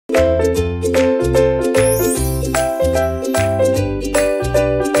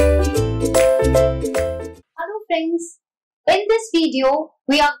video,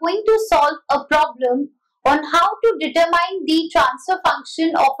 we are going to solve a problem on how to determine the transfer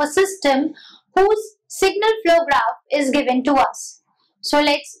function of a system whose signal flow graph is given to us. So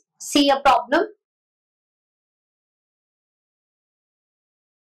let's see a problem.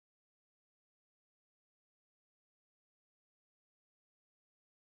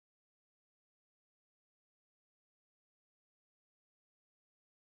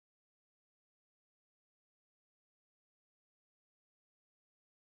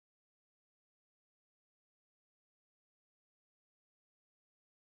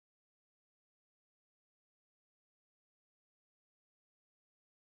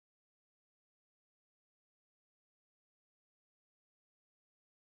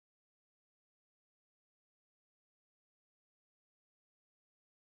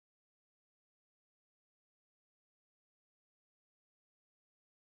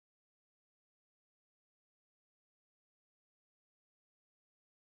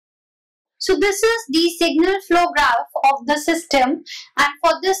 So this is the signal flow graph of the system, and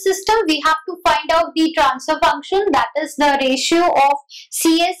for this system we have to find out the transfer function, that is the ratio of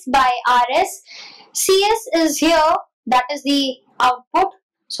CS by RS. CS is here, that is the output.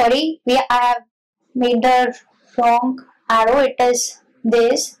 Sorry, I have made the wrong arrow. It is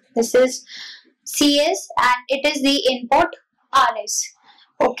this is CS and it is the input RS.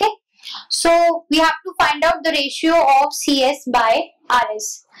 Okay, so we have to find out the ratio of CS by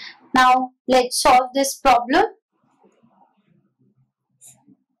RS. Now let's solve this problem.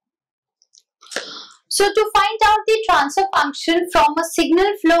 So to find out the transfer function from a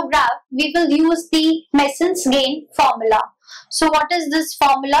signal flow graph, we will use the Mason's gain formula. So what is this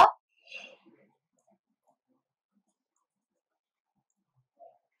formula?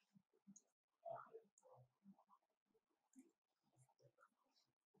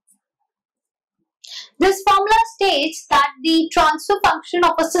 This formula states that the transfer function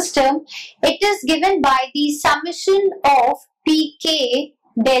of a system, it is given by the summation of Pk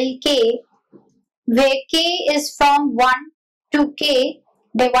del k, where k is from 1 to k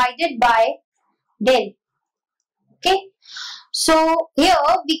divided by del. Okay. So here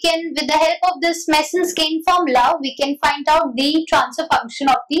we can, with the help of this Mason's gain formula, we can find out the transfer function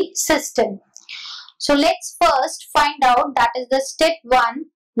of the system. So let's first find out, that is the step 1.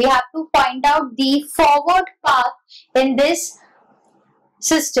 We have to find out the forward path in this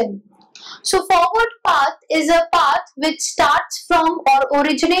system. So forward path is a path which starts from or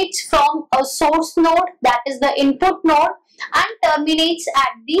originates from a source node, that is the input node, and terminates at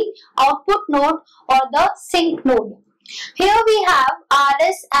the output node or the sink node. Here we have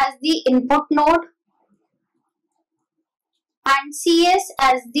RS as the input node and CS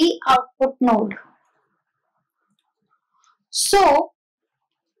as the output node. So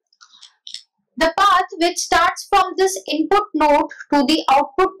the path which starts from this input node to the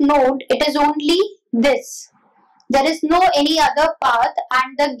output node, it is only this. There is no any other path,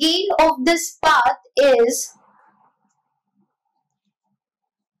 and the gain of this path is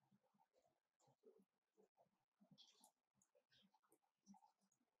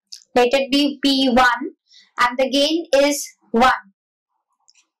let it be P1, and the gain is 1.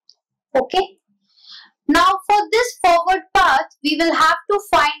 Okay. Now for this forward path, we will have to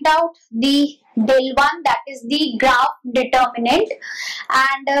find out the del 1, that is the graph determinant,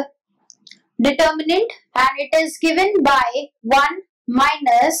 and it is given by 1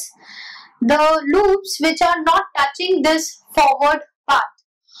 minus the loops which are not touching this forward path.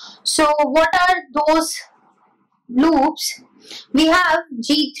 So what are those loops? We have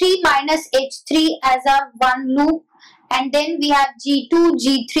G3 minus H3 as our one loop, and then we have G2,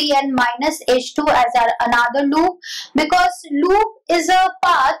 G3 and minus H2 as our another loop, because loop is a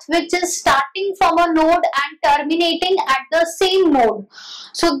path which is starting from a node and terminating at the same node.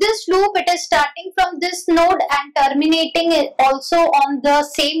 So this loop, it is starting from this node and terminating it also on the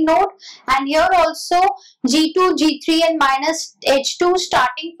same node, and here also G2, G3 and minus H2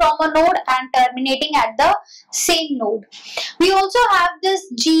 starting from a node and terminating at the same node. We also have this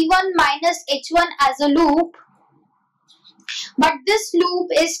G1 minus H1 as a loop, but this loop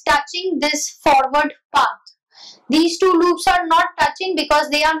is touching this forward path. These two loops are not touching because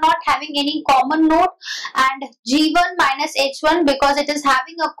they are not having any common node, and G1 minus H1 because it is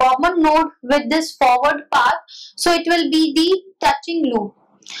having a common node with this forward path, so it will be the touching loop.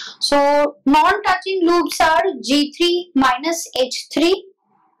 So non-touching loops are G3 minus H3,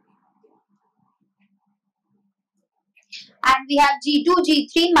 and we have G2,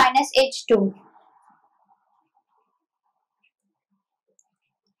 G3 minus H2.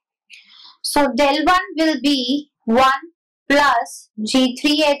 So del 1 will be 1 plus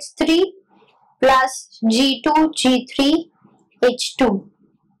G3H3 plus G2G3 H2.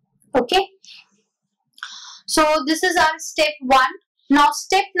 Okay. So this is our step 1. Now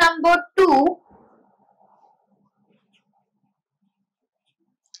step number 2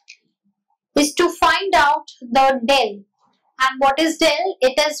 is to find out the del. And what is del?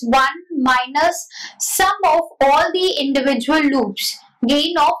 It is 1 minus sum of all the individual loops,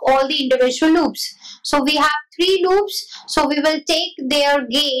 gain of all the individual loops. So we have 3 loops, so we will take their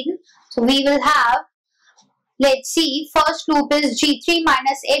gain. So we will have, let's see, first loop is G3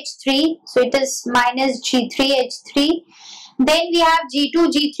 minus H3, so it is minus G3 H3. Then we have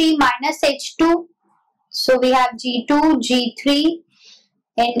G2 G3 minus H2, so we have G2 G3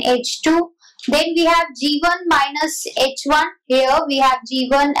 in H2. Then we have G1 minus H1. Here we have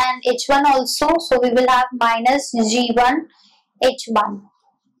G1 and H1 also. So we will have minus G1 H1.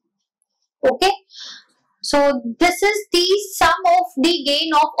 Okay. So this is the sum of the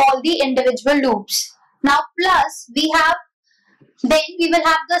gain of all the individual loops. Now plus we have, then we will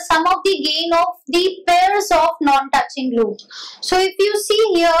have the sum of the gain of the pairs of non-touching loop. So if you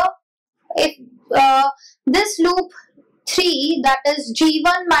see here, if this loop 3, that is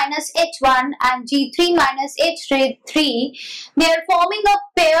G1 minus H1 and G3 minus H3, they are forming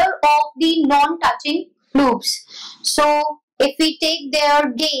a pair of the non-touching loops. So if we take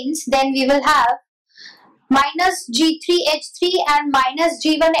their gains, then we will have minus G3 H3 and minus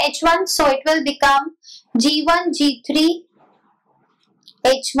G1 H1. So it will become G1 G3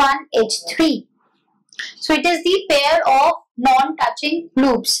 H1 H3. So it is the pair of non-touching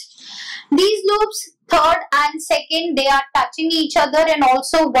loops. These loops, third and second, they are touching each other, and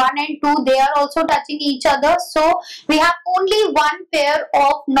also 1 and 2, they are also touching each other. So we have only one pair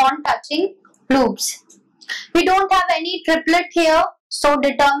of non-touching loops. We don't have any triplet here, so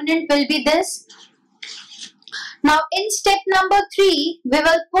determinant will be this. Now in step number 3, we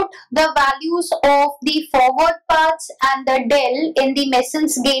will put the values of the forward paths and the del in the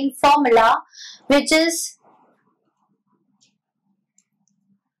Mason's gain formula, which is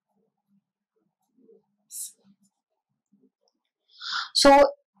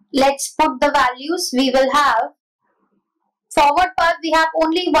so let's put the values. We will have forward path, we have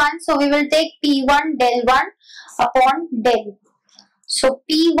only one, so we will take P1 del 1 upon del. So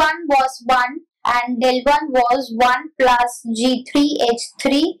P1 was 1 and del 1 was 1 plus G3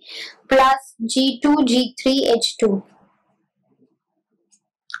 H3 plus G2 G3 H2.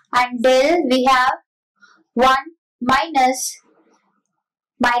 And del we have 1 minus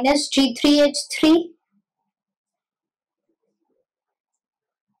G3 H3 .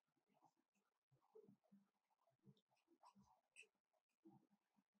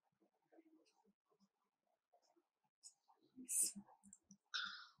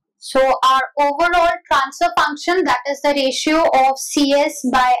 So our overall transfer function, that is the ratio of CS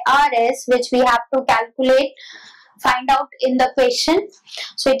by RS, which we have to calculate, find out in the question.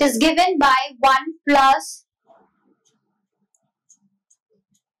 So it is given by 1 plus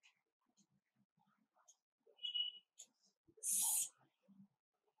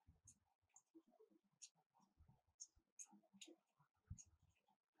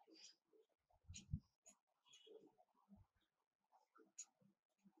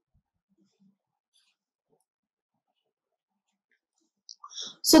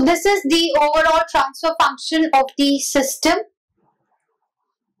So this is the overall transfer function of the system.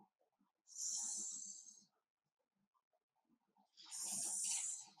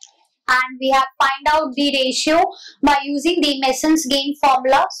 And we have find out the ratio by using the Mason's gain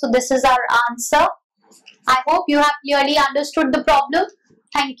formula. So this is our answer. I hope you have clearly understood the problem.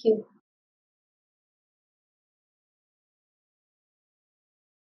 Thank you.